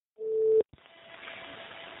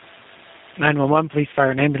911, please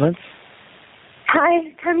fire an ambulance.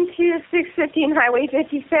 Hi, come to 615 Highway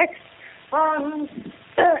 56. I'm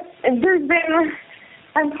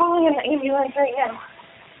calling an ambulance right now.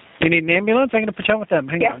 You need an ambulance? I'm going to put you on with them.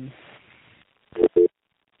 Hang on.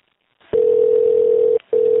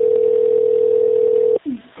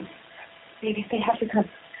 Maybe they have to come.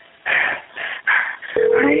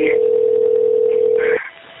 Hi.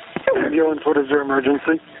 Ambulance, what is your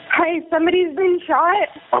emergency? Hi, somebody's been shot.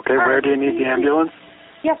 Okay, where do you need the ambulance?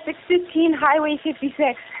 Yeah, 615 Highway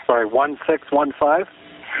 56. Sorry, 1615?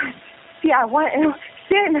 Yeah, What's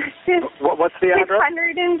the address?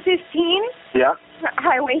 615? Yeah.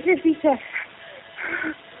 Highway 56.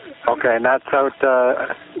 Okay, and that's out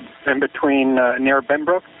in between, near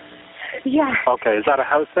Binbrook? Yeah. Okay, is that a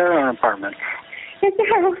house there or an apartment? It's a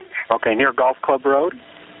house. Okay, near Golf Club Road?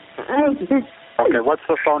 Okay, what's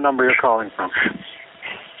the phone number you're calling from?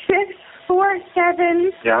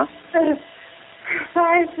 647. Yeah?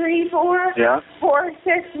 534. Yeah?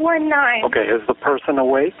 4619. Okay, is the person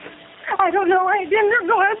awake? I don't know. I didn't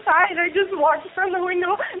go outside. I just watched from the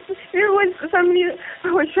window. There was somebody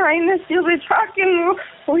who was trying to steal the truck, and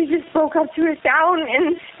we just spoke up to a sound,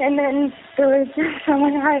 and then there was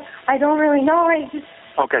someone I don't really know.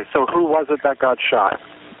 Okay, so who was it that got shot?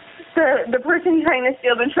 The person trying to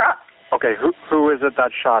steal the truck. Okay, who is it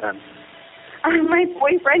that shot him? My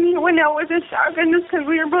boyfriend, he went out with a shotgun just because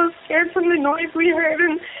we were both scared from the noise we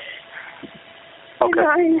heard.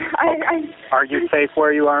 Okay. Are you safe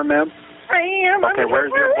where you are, ma'am? I am. Okay,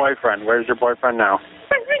 where's your boyfriend? Where's your boyfriend now?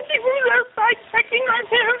 I think he was outside checking on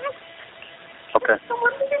him. Okay.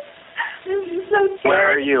 This is so scary.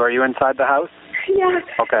 Where are you? Are you inside the house? Yeah.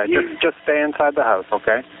 Okay, just stay inside the house,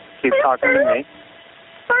 okay? Keep talking to me.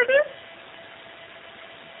 Pardon?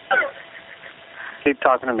 Keep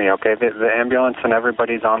talking to me, okay? The ambulance and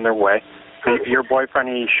everybody's on their way. So your boyfriend,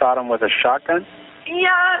 he shot him with a shotgun?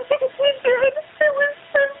 Yeah, he did.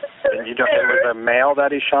 It was a male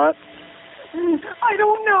that he shot? I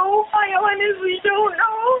don't know. I honestly don't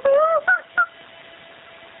know.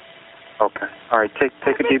 Okay. All right,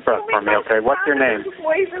 take a deep breath for me, okay? What's your name? It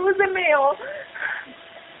was a male.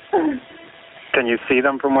 Can you see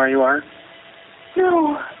them from where you are?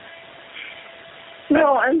 No.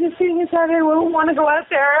 No, I'm just sitting inside. I won't want to go out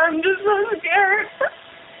there. I'm just so scared.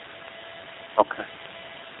 Okay.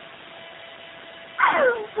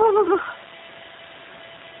 Oh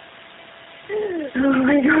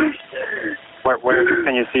my gosh. Where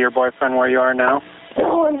can you see your boyfriend where you are now?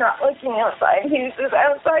 No, I'm not looking outside. He's just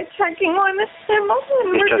outside checking on him.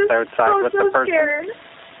 He's just outside with the person? Scared.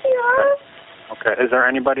 Yeah. Okay. Is there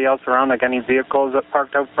anybody else around, like any vehicles that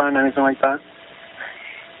parked out front, anything like that?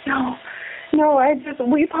 No,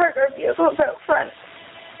 we parked our vehicles out front.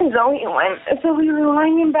 And Zoe went. So we were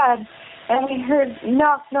lying in bed, and we heard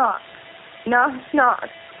knock, knock, knock, knock.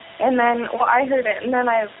 And then, I heard it, and then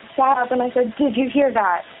I sat up and I said, "Did you hear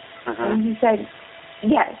that?" Mm-hmm. And he said,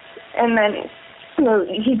 "Yes." And then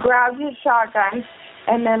he grabbed his shotgun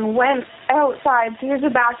and then went outside through the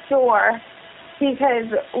back door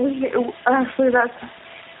because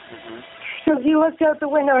So he looked out the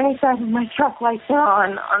window and he said, "My truck lights are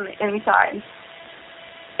on the inside."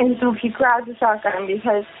 And so he grabbed the shotgun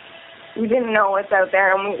because we didn't know what's out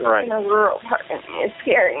there, and we were in a rural apartment. It's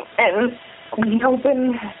scary. And he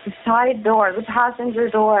opened the side door, the passenger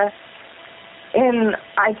door, and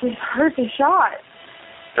I just heard the shot.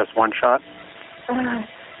 Just one shot? Yeah,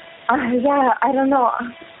 I don't know.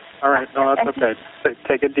 All right, no, that's okay.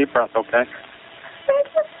 Take a deep breath, okay?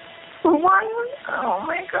 Why? Oh,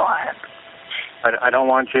 my God. I don't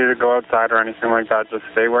want you to go outside or anything like that. Just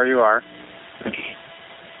stay where you are.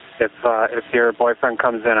 If your boyfriend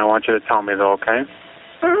comes in, I want you to tell me, though, okay?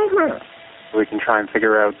 Mm-hmm. We can try and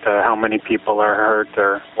figure out how many people are hurt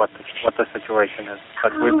or what the situation is.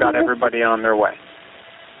 But we've got everybody on their way.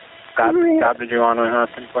 Scott, did you want to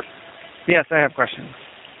ask any questions? Yes, I have questions.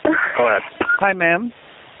 Go ahead. Hi, ma'am.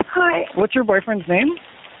 Hi. What's your boyfriend's name?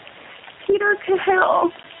 Peter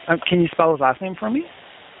Cahill. Can you spell his last name for me?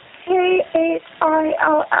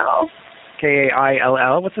 K-H-I-L-L.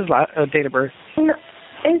 K-A-I-L-L. What's his date of birth? No,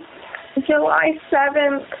 it's July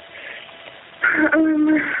 7th,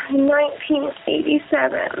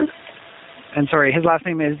 1987. And sorry, his last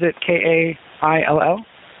name, is it K-A-I-L-L?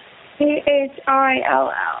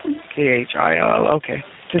 K-H-I-L-L. K-H-I-L-L, okay.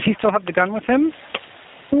 Does he still have the gun with him?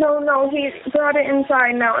 No, he brought it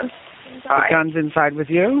inside now. It's inside. The gun's inside with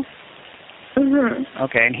you? Mm-hmm.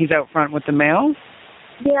 Okay, and he's out front with the mail?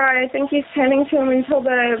 Yeah, I think he's tending to him until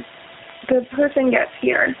the person gets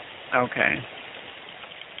here. Okay.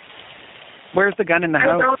 Where's the gun in the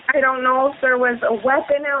house? I don't know if there was a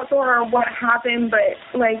weapon out there or what happened, but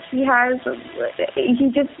like he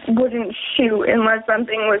just wouldn't shoot unless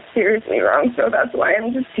something was seriously wrong. So that's why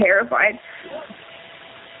I'm just terrified.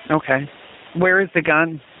 Okay. Where is the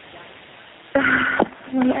gun?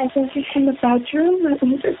 I think it's in the bedroom. Let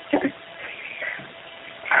me just check.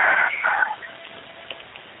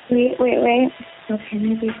 Wait. Okay,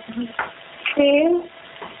 maybe. Dave?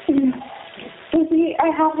 I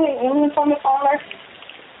have it in on the phone.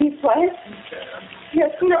 He's what? Yes,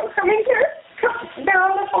 no, coming here. Come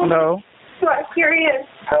down on the phone. Hello? What? Here he is.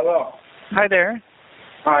 Hello. Hi there.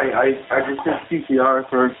 Hi, I just did CPR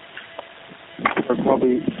for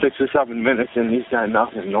probably 6 or 7 minutes, and he's got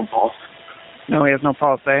nothing, no pulse. No, he has no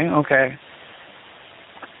pulse, eh? Okay.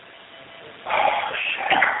 Oh,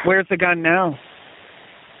 shit. Where's the gun now?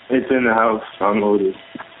 It's in the house, unloaded.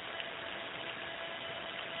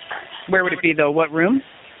 Where would it be, though? What room?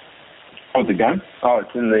 Oh, the gun? Oh,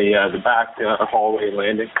 it's in the back hallway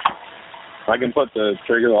landing. I can put the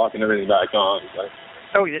trigger lock and everything back on. But...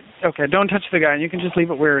 Oh, okay. Don't touch the gun. You can just leave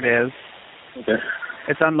it where it is. Okay.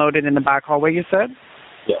 It's unloaded in the back hallway, you said?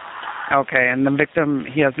 Yeah. Okay, and the victim,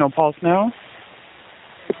 he has no pulse now?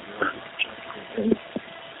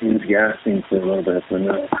 He was gasping for a little bit, but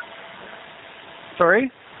no.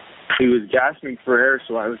 Sorry? He was gasping for air,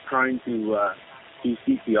 so I was trying to do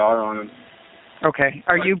CPR on him. Okay.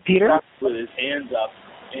 Are you Peter? With his hands up,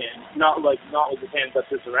 and not with his hands up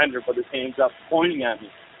to surrender, but his hands up pointing at me.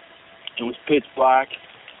 It was pitch black,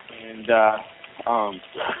 and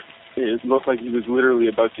it looked like he was literally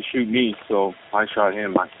about to shoot me, so I shot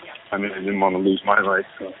him. I didn't want to lose my life,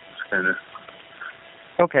 so it's kind of...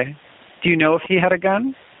 Okay. Do you know if he had a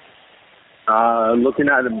gun? Looking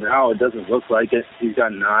at him now, it doesn't look like it. He's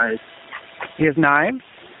got knives. He has knives?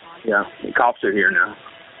 Yeah, the cops are here now.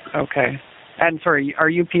 Okay. And sorry, are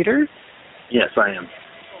you Peter? Yes, I am.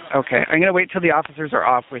 Okay. I'm going to wait till the officers are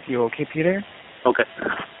off with you, okay, Peter? Okay.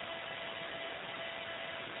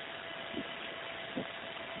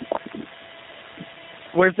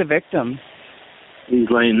 Where's the victim? He's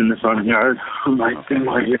laying in the front yard in my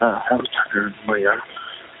house or in my yard.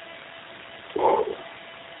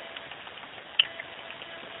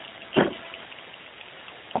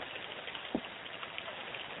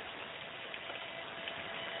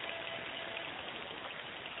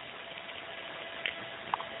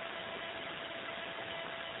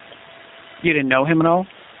 You didn't know him at all?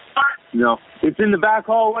 No. It's in the back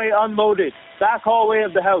hallway, unloaded. Back hallway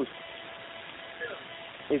of the house.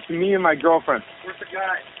 It's me and my girlfriend. Where's the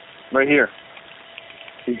guy? Right here.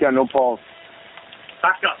 He's got no pulse.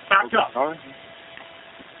 Back up. All right.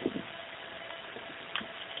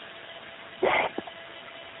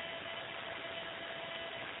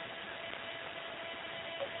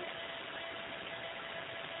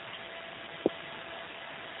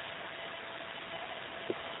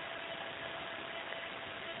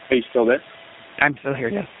 Are you still there? I'm still here,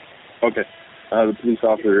 yes. Okay. The police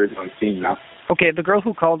officer is on scene now. Okay, the girl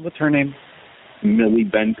who called, what's her name? Melissa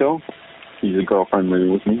Benko. She's a girlfriend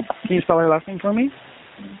living with me. Can you spell her last name for me?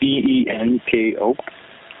 Benko.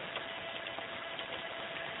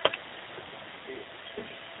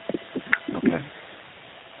 Okay.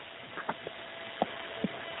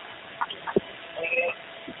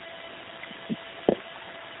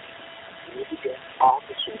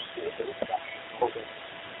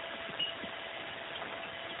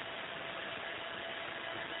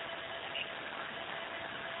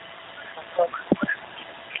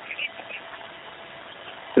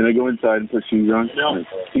 Can I go inside and put shoes on? No. Like,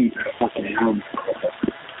 feet are fucking hell.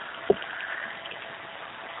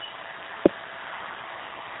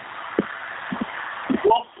 Who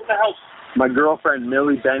else in the house? My girlfriend,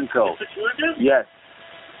 Melissa Benko. Is it you again? Yes.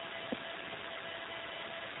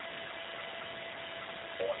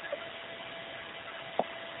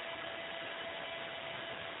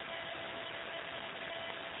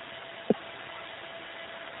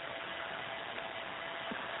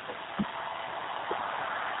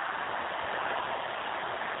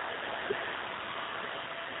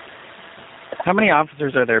 How many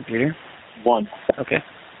officers are there, Peter? One. Okay.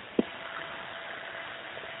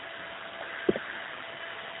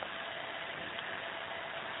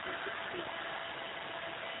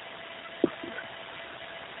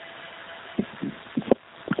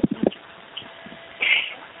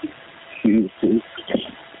 Jesus.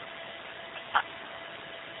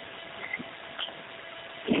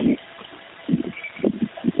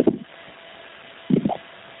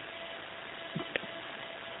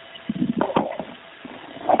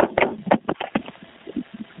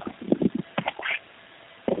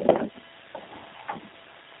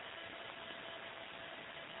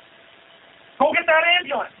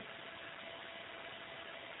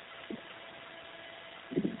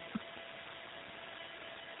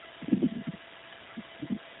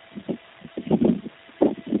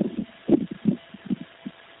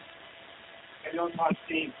 on my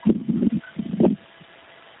team.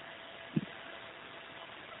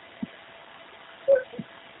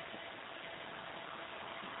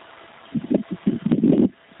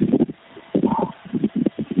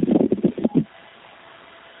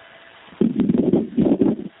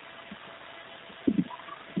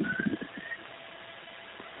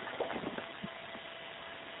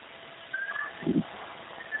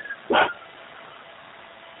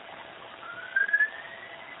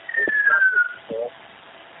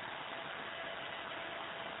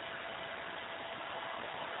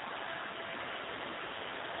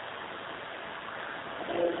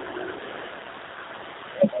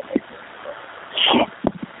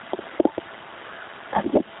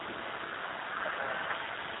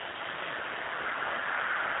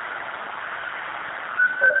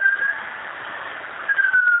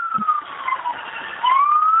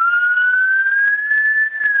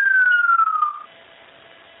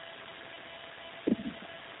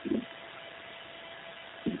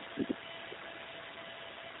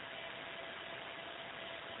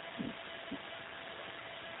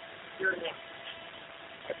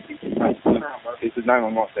 This is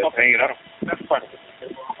 911. They're paying it out. That's fine.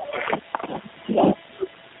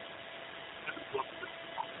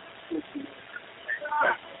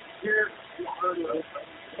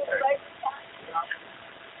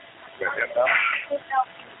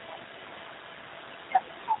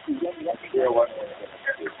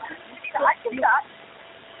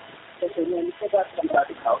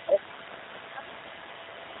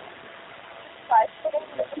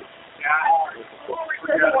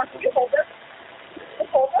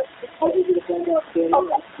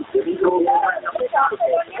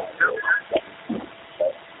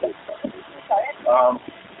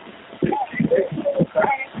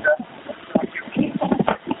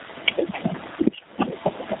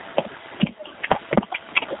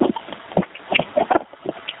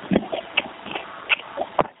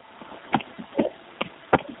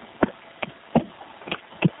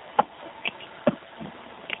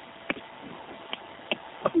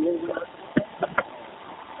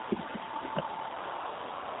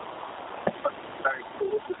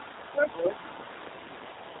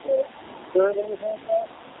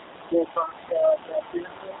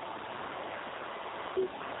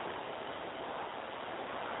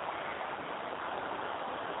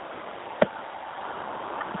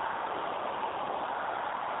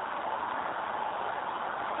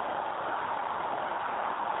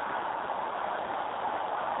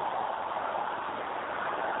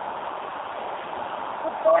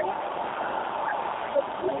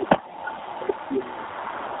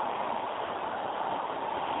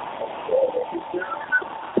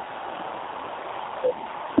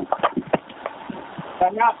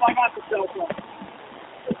 I got the cell phone.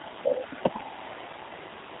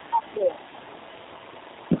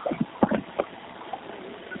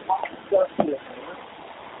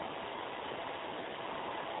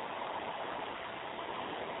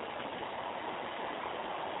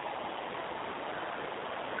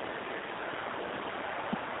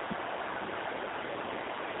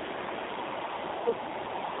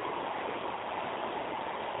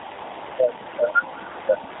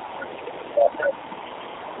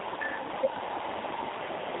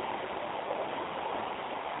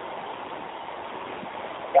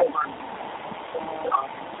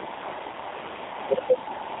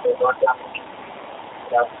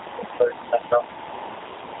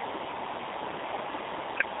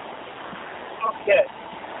 Okay,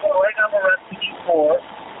 so right now we're at CD4.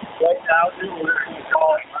 Right now, we're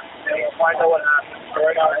calling. Find out what happened. So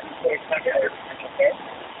right now, it's everything, okay?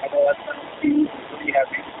 I know that sounds pretty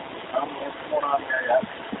heavy. I don't know what's going on there yet.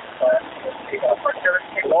 But let's see.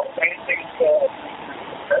 Well, anything still.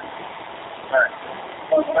 Alright.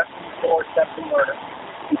 So that's CD4, step to murder.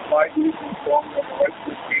 By using inform of the right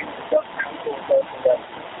to change the drug council about the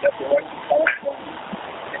that the right to telephone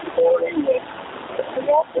authority with and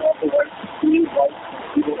also have the right to see rights and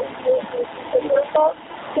people in the thought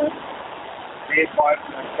made by the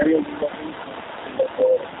Ontario Legal Agency in the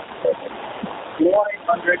world.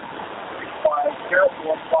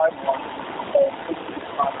 1-800-65-0151 and please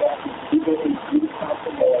contact the legal and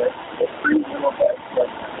council lawyer for free legal advice.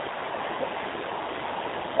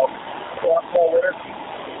 Lawyer.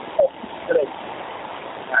 Today.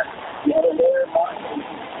 You have a lawyer in mind?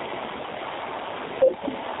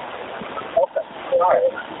 Okay. All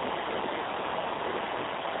right.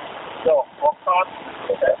 So, what costs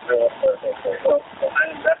so, I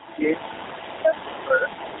investigate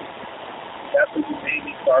first. That's what you may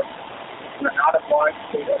be started. You're not obliged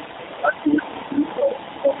to say that. Let's do it to do so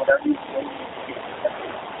whatever you say.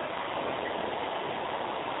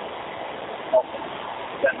 Okay.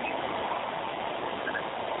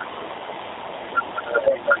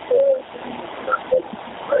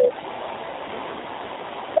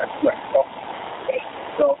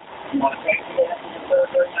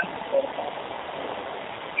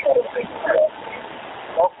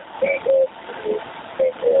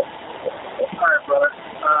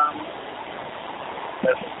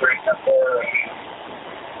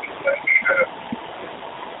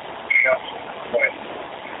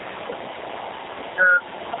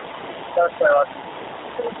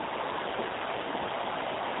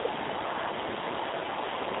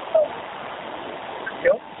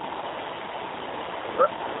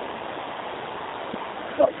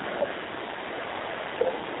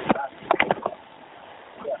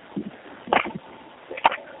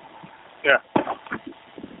 Yeah.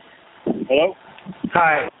 Hello?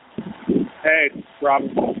 Hi. Hey, it's Robin.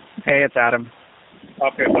 Hey, it's Adam.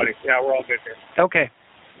 Okay, buddy. Yeah, we're all good here. Okay.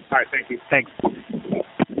 All right, thank you. Thanks.